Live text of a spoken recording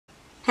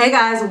Hey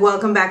guys,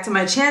 welcome back to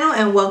my channel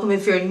and welcome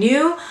if you're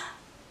new.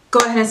 Go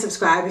ahead and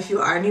subscribe if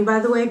you are new, by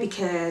the way,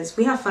 because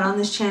we have fun on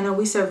this channel.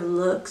 We serve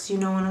looks, you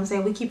know what I'm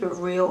saying? We keep it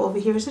real over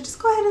here, so just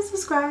go ahead and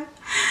subscribe.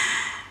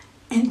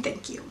 And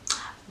thank you.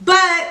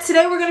 But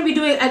today we're going to be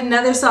doing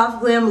another soft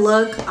glam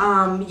look.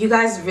 You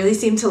guys really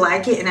seem to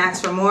like it and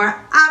ask for more.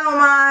 I don't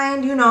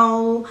mind, you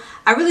know.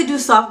 I really do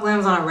soft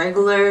glams on a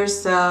regular,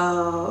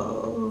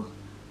 so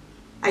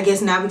I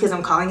guess now because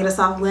I'm calling it a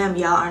soft glam,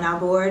 y'all are now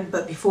bored.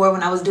 But before,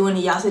 when I was doing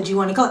it, y'all said you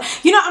want to call it.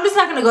 You know, I'm just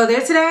not going to go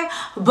there today.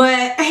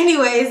 But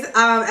anyways,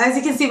 as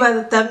you can see by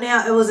the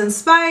thumbnail, it was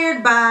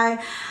inspired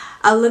by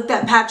a look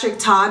that Patrick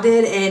Ta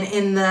did. And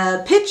in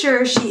the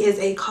picture, she is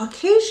a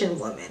Caucasian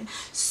woman.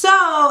 So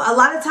a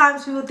lot of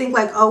times people think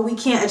like, oh, we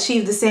can't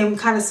achieve the same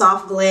kind of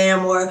soft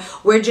glam, or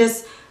we're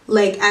just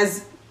like,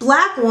 as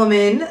black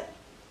women,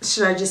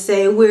 should I just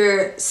say,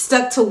 we're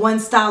stuck to one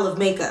style of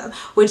makeup,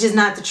 which is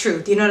not the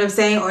truth. You know what I'm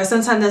saying? Or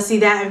sometimes they'll see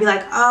that and be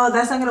like, oh,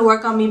 that's not gonna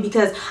work on me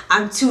because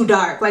I'm too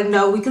dark. Like,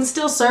 no, we can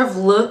still serve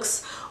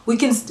looks. We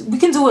can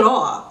do it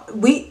all.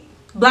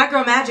 Black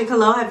Girl Magic,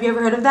 hello, have you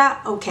ever heard of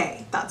that?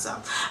 Okay, thought so.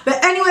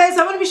 But anyways,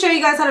 I'm gonna be showing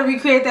you guys how to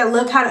recreate that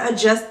look, how to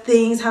adjust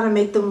things, how to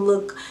make them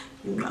look,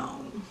 you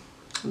know,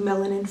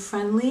 melanin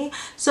friendly.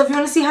 So if you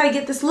wanna see how to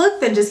get this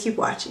look, then just keep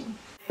watching.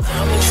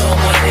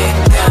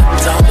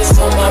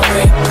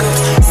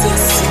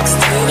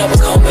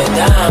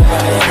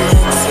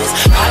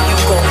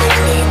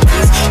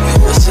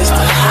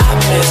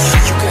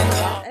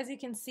 As you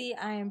can see,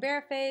 I am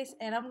barefaced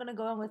and I'm gonna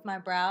go in with my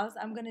brows.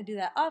 I'm gonna do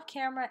that off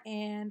camera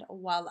and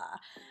voila.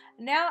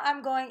 Now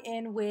I'm going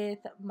in with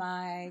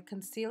my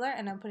concealer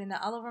and I'm putting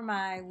that all over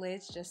my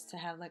lids just to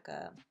have like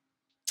a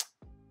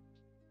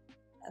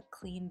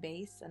clean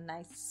base, a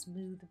nice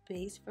smooth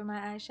base for my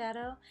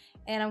eyeshadow.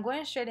 And I'm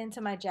going straight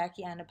into my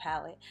Jackie Aina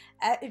palette.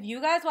 If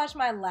you guys watched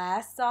my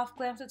last soft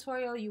glam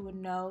tutorial, you would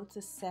know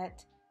to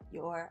set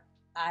your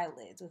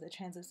eyelids with a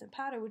translucent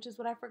powder, which is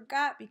what I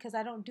forgot because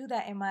I don't do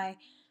that in my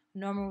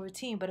normal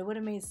routine, but it would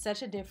have made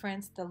such a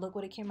difference. The look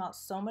would have came out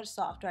so much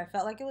softer. I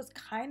felt like it was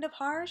kind of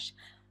harsh,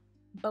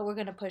 but we're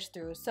gonna push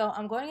through. So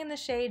I'm going in the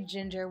shade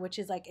Ginger, which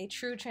is like a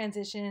true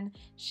transition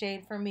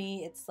shade for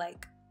me. It's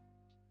like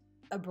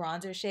a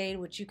bronzer shade,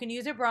 which you can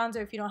use a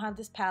bronzer if you don't have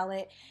this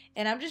palette.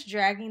 And I'm just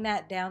dragging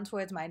that down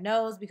towards my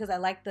nose because I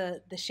like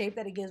the shape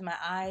that it gives my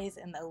eyes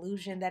and the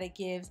illusion that it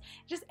gives.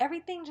 Just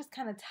everything just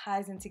kind of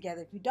ties in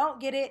together. If you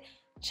don't get it,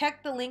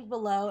 check the link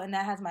below, and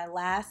that has my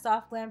last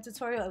soft glam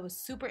tutorial. It was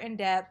super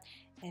in-depth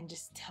and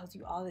just tells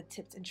you all the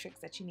tips and tricks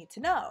that you need to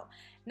know.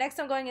 Next,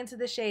 I'm going into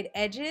the shade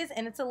Edges,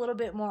 and it's a little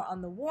bit more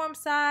on the warm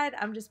side.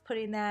 I'm just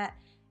putting that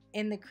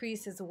in the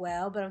crease as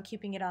well, but I'm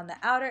keeping it on the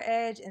outer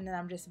edge, and then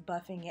I'm just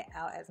buffing it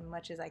out as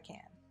much as I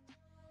can.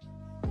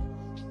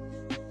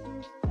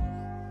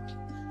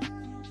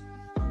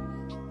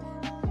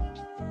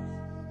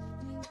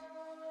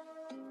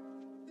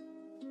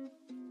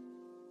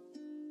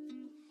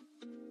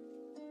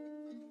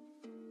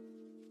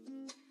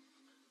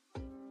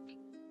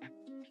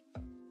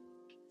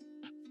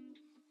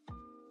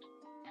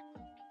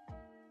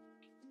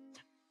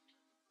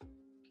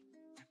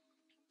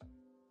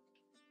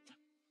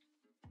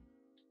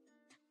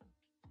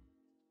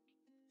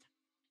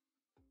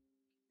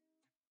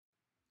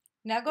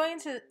 Now going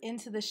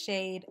into the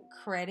shade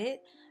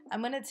Credit,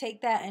 I'm going to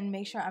take that and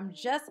make sure I'm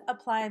just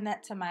applying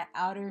that to my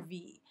outer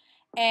V.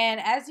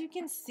 And as you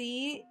can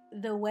see,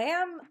 the way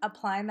I'm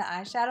applying the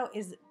eyeshadow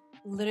is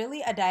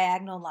literally a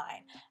diagonal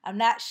line. I'm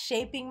not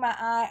shaping my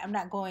eye. I'm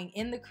not going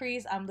in the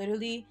crease. I'm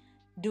literally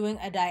doing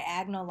a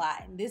diagonal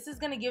line. This is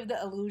going to give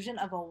the illusion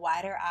of a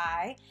wider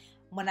eye.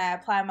 When I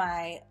apply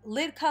my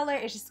lid color,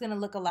 it's just going to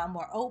look a lot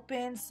more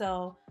open.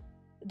 So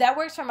that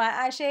works for my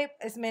eye shape.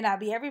 This may not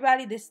be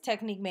everybody. This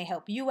technique may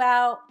help you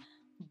out,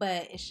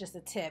 but it's just a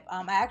tip.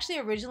 I actually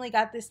originally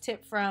got this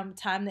tip from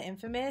Time the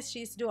Infamous. She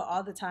used to do it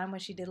all the time when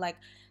she did like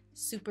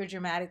super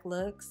dramatic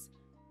looks.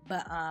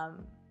 But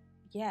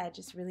yeah, it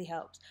just really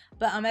helps.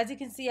 But as you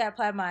can see, I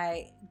applied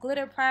my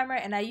glitter primer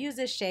and I use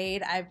this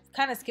shade. I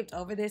kind of skipped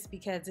over this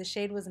because the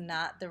shade was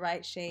not the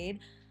right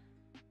shade.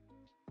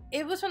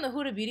 It was from the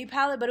Huda Beauty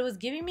palette, but it was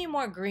giving me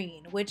more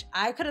green, which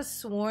I could have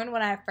sworn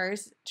when I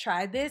first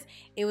tried this,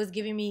 it was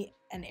giving me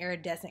an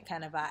iridescent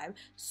kind of vibe.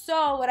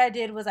 So what I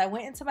did was I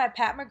went into my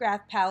Pat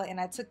McGrath palette and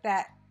I took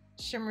that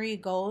shimmery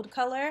gold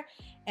color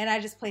and I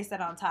just placed that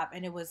on top,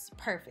 and it was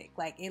perfect.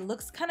 Like, it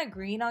looks kind of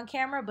green on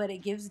camera, but it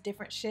gives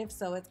different shifts.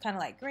 So it's kind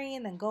of like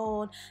green, then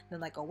gold,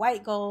 then like a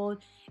white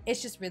gold.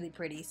 It's just really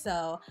pretty.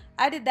 So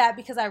I did that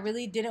because I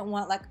really didn't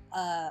want like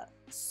a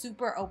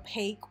super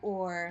opaque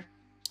or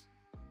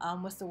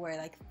what's the word,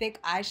 like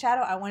thick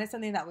eyeshadow. I wanted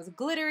something that was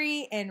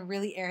glittery and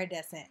really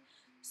iridescent.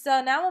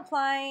 So now I'm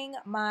applying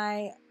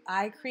my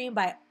eye cream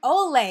by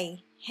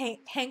Olay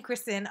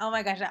Hankerson. Oh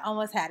my gosh, I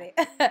almost had it.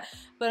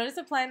 But I'm just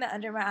applying that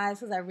under my eyes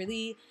because I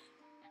really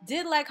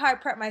did like how I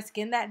prepped my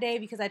skin that day,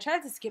 because I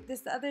tried to skip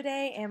this the other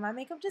day and my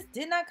makeup just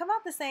did not come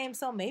out the same.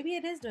 So maybe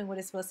it is doing what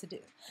it's supposed to do.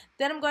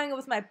 Then I'm going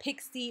with my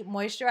Pixie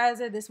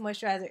moisturizer. This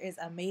moisturizer is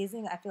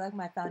amazing. I feel like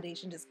my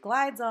foundation just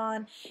glides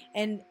on,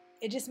 and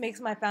it just makes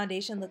my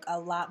foundation look a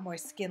lot more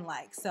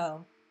skin-like.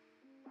 So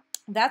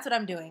that's what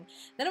I'm doing.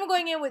 Then I'm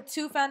going in with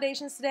 2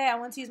 foundations today. I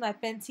want to use my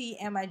Fenty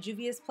and my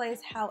Juvia's Place.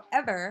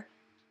 However,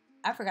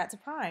 I forgot to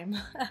prime.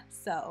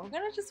 So we're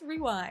gonna just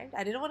rewind.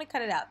 I didn't want to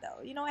cut it out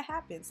though. You know, it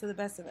happens to the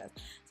best of us.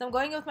 So I'm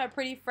going with my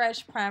Pretty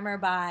Fresh primer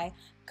by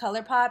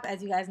ColourPop.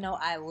 As you guys know,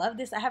 I love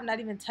this. I have not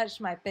even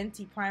touched my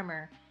Fenty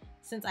primer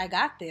since I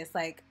got this.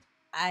 Like,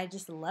 I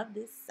just love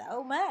this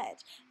so much.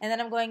 And then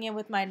I'm going in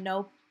with my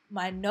No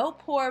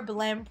Pore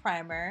Blend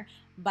primer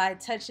by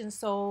Touch and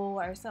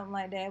Soul or something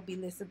like that. It'll be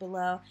listed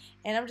below.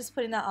 And I'm just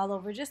putting that all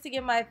over just to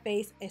give my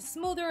face a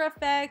smoother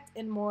effect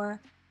and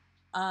more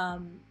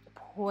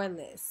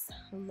poreless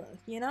look,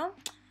 you know?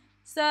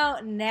 So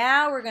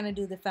now we're gonna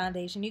do the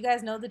foundation. You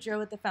guys know the drill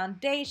with the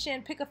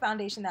foundation. Pick a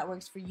foundation that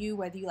works for you,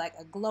 whether you like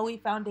a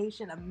glowy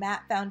foundation, a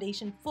matte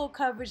foundation, full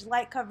coverage,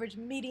 light coverage,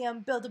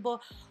 medium, buildable,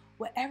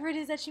 whatever it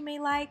is that you may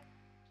like,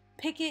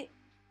 pick it,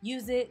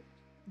 use it,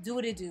 do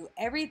what it do.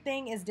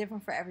 Everything is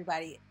different for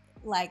everybody.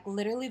 Like,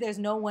 literally, there's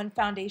no one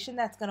foundation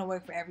that's gonna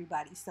work for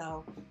everybody.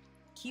 So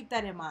keep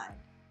that in mind.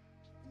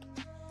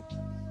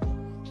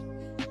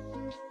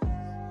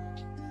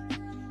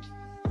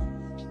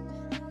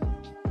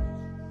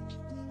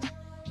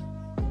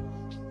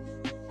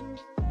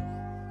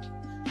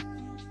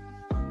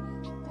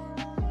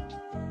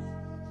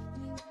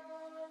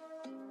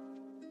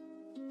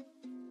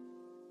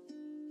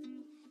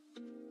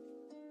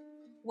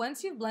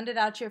 Once you've blended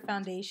out your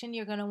foundation,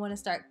 you're going to want to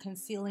start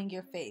concealing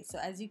your face. So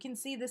as you can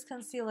see, this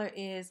concealer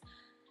is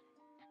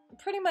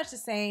pretty much the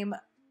same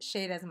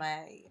shade as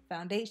my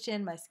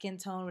foundation, my skin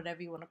tone,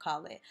 whatever you want to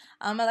call it.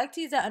 I like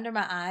to use that under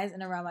my eyes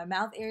and around my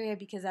mouth area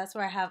because that's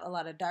where I have a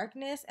lot of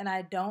darkness, and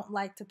I don't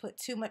like to put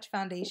too much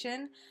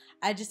foundation.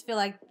 I just feel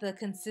like the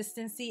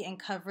consistency and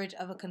coverage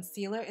of a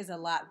concealer is a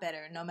lot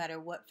better no matter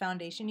what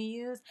foundation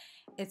you use.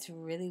 It's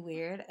really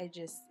weird. It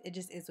just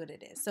is what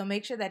it is. So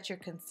make sure that you're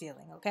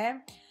concealing, okay?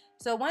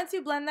 So once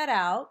you blend that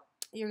out,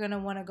 you're going to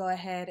want to go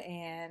ahead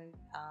and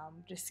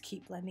just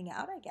keep blending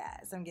out, I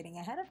guess. I'm getting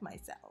ahead of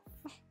myself.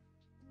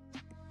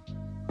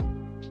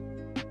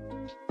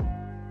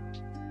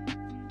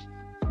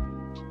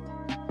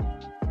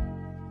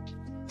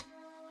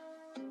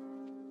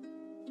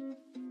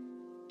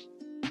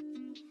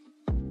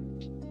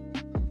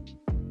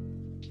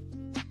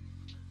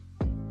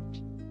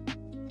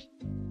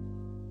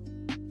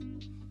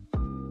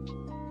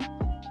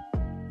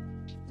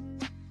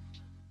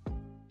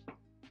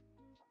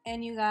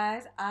 And you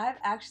guys, I've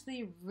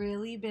actually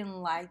really been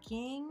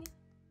liking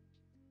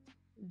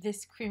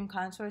this cream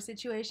contour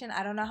situation.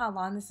 I don't know how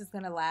long this is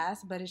going to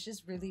last, but it's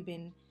just really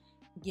been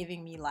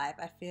giving me life.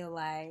 I feel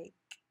like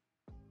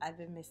I've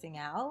been missing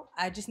out.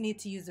 I just need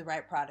to use the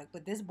right product.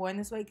 But this Born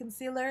This Way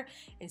concealer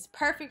is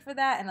perfect for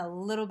that, and a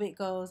little bit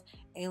goes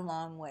a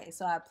long way.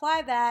 So I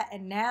apply that,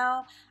 and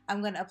now I'm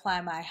going to apply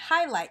my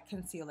highlight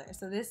concealer.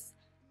 So this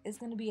is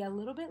going to be a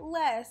little bit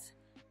less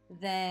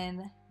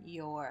than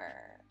your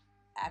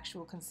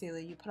actual concealer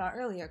you put on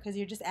earlier because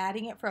you're just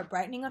adding it for a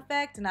brightening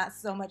effect, not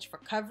so much for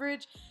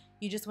coverage.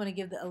 You just want to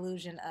give the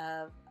illusion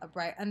of a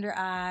bright under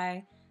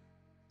eye,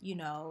 you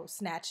know,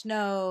 snatch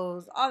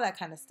nose, all that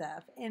kind of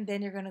stuff. And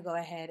then you're going to go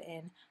ahead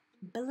and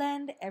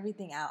blend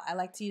everything out. I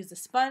like to use the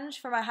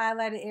sponge for my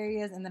highlighted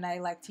areas, and then I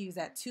like to use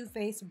that Too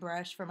Faced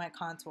brush for my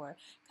contour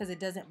because it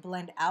doesn't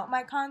blend out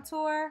my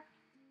contour,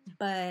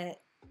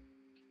 but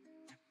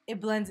it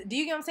blends it. Do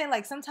you get what I'm saying?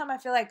 Like, sometimes I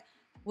feel like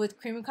with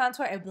creamy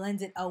contour, it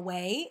blends it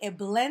away. It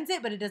blends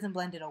it, but it doesn't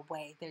blend it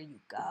away. There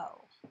you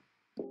go.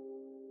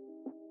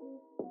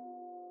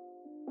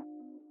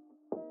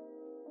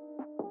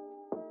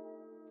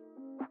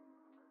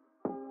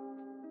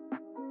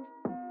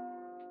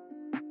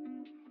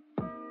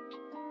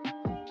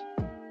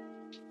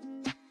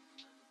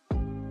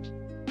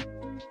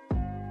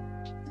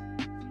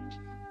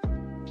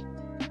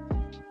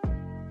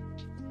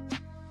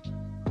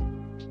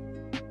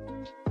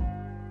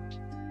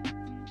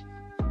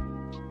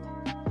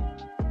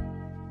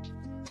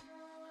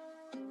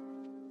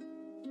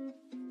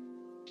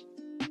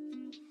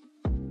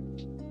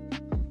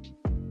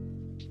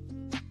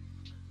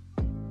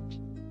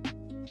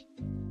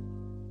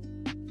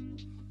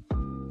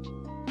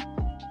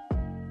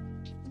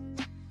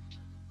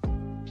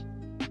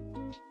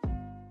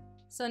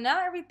 So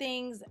now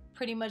everything's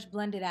pretty much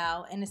blended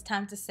out and it's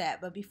time to set.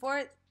 But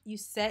before you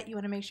set, you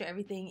want to make sure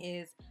everything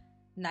is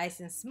nice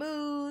and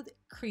smooth,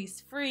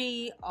 crease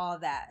free, all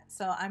that.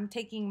 So I'm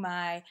taking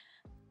my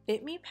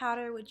Fit Me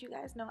powder, which you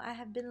guys know I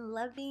have been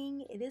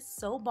loving. It is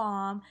so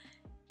bomb.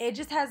 It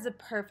just has the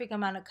perfect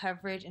amount of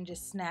coverage and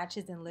just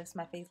snatches and lifts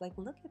my face. Like,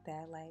 look at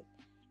that. Like,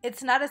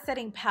 it's not a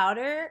setting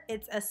powder.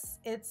 It's a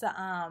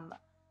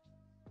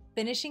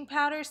finishing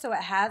powder, so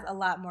it has a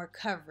lot more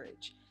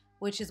coverage,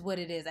 which is what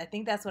it is. I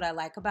think that's what I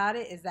like about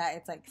it, is that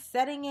it's like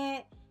setting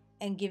it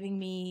and giving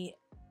me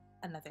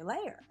another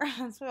layer.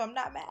 So I'm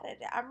not mad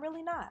at it. I'm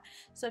really not.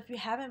 So if you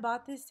haven't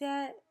bought this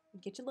yet,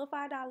 get your little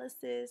 $5,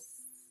 sis.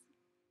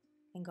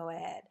 and go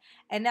ahead.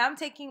 And now I'm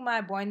taking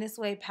my Born This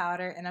Way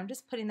powder and I'm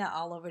just putting that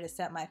all over to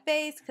set my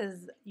face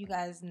because you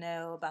guys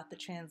know about the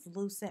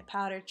translucent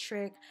powder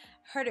trick.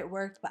 Heard it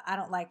worked, but I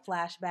don't like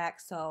flashback,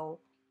 so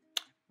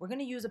we're going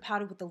to use a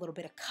powder with a little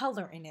bit of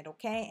color in it,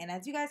 okay? And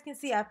as you guys can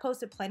see, I've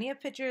posted plenty of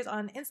pictures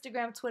on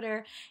Instagram,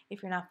 Twitter.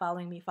 If you're not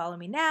following me, follow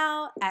me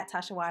now, at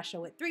Tasha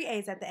Washo with 3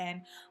 A's at the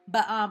end.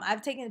 But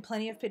I've taken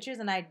plenty of pictures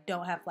and I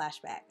don't have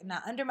flashback.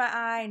 Not under my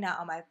eye, not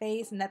on my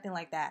face, nothing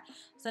like that.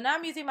 So now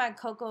I'm using my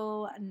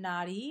Coco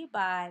Naughty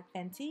by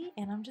Fenty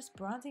and I'm just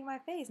bronzing my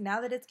face.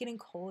 Now that it's getting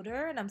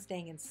colder and I'm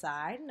staying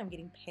inside and I'm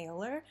getting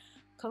paler,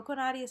 Coco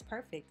Naughty is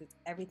perfect. It's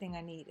everything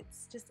I need.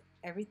 It's just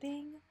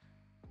everything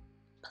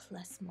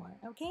plus more,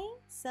 okay?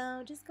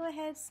 So just go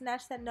ahead,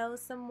 snatch that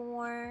nose some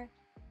more.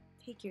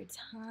 Take your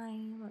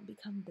time,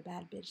 become the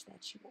bad bitch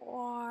that you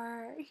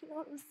are. You know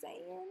what I'm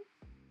saying?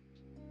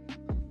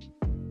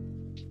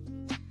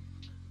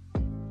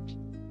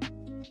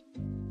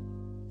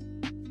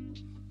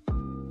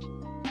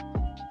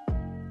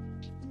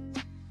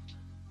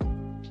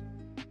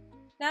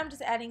 Now I'm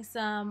just adding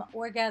some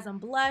Orgasm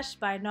Blush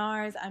by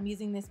NARS. I'm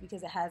using this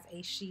because it has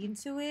a sheen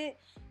to it.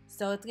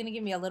 So it's going to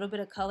give me a little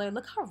bit of color.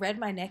 Look how red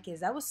my neck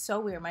is. That was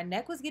so weird. My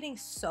neck was getting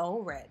so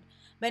red.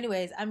 But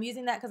anyways, I'm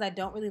using that because I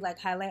don't really like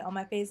highlight on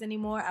my face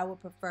anymore. I would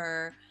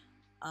prefer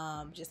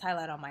just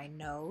highlight on my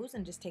nose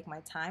and just take my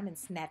time and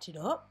snatch it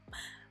up.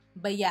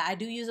 But yeah, I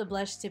do use a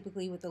blush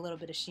typically with a little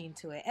bit of sheen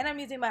to it. And I'm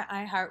using my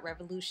I Heart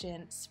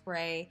Revolution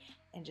spray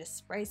and just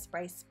spray,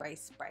 spray, spray,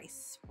 spray,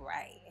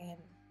 spray. And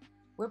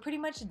we're pretty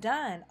much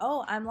done.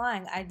 Oh, I'm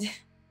lying.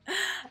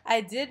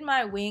 I did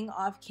my wing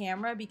off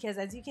camera because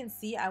as you can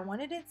see, I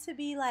wanted it to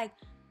be like,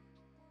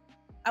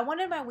 I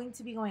wanted my wing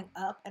to be going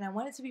up and I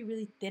wanted it to be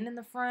really thin in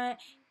the front.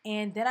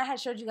 And then I had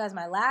showed you guys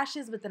my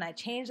lashes, but then I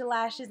changed the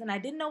lashes and I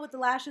didn't know what the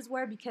lashes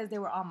were because they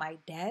were on my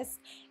desk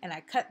and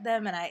I cut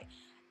them and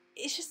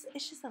it's just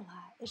a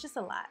lot. It's just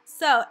a lot.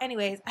 So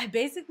anyways, I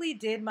basically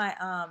did my,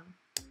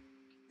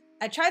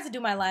 I tried to do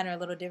my liner a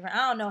little different.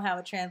 I don't know how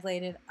it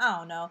translated. I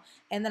don't know.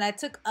 And then I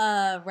took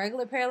a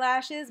regular pair of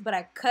lashes, but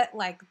I cut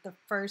like the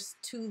first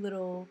 2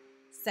 little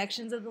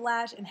sections of the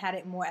lash and had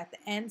it more at the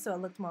end so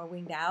it looked more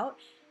winged out.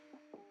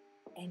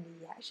 And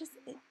yeah, it's just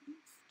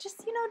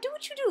you know, do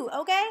what you do,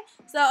 okay?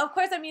 So of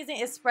course I'm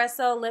using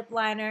Espresso lip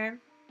liner.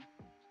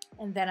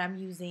 And then I'm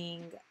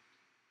using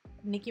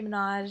Nicki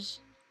Minaj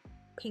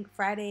Pink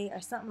Friday or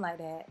something like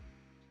that.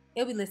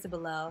 It'll be listed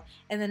below.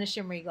 And then a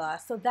shimmery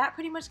gloss. So that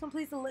pretty much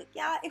completes the look.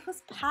 Yeah, it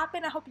was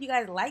popping. I hope you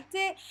guys liked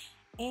it.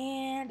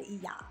 And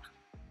yeah.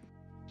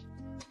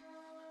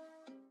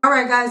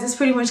 Alright guys, this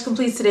pretty much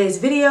completes today's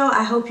video.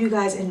 I hope you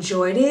guys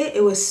enjoyed it.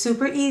 It was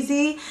super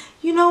easy.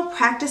 You know,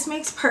 practice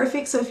makes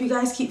perfect. So if you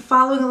guys keep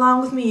following along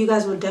with me, you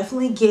guys will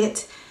definitely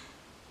get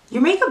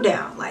your makeup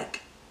down.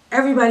 Like,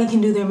 everybody can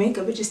do their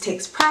makeup. It just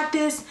takes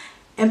practice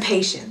and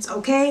patience,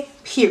 okay?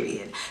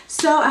 Period.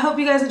 So I hope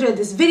you guys enjoyed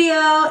this video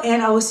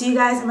and I will see you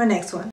guys in my next one.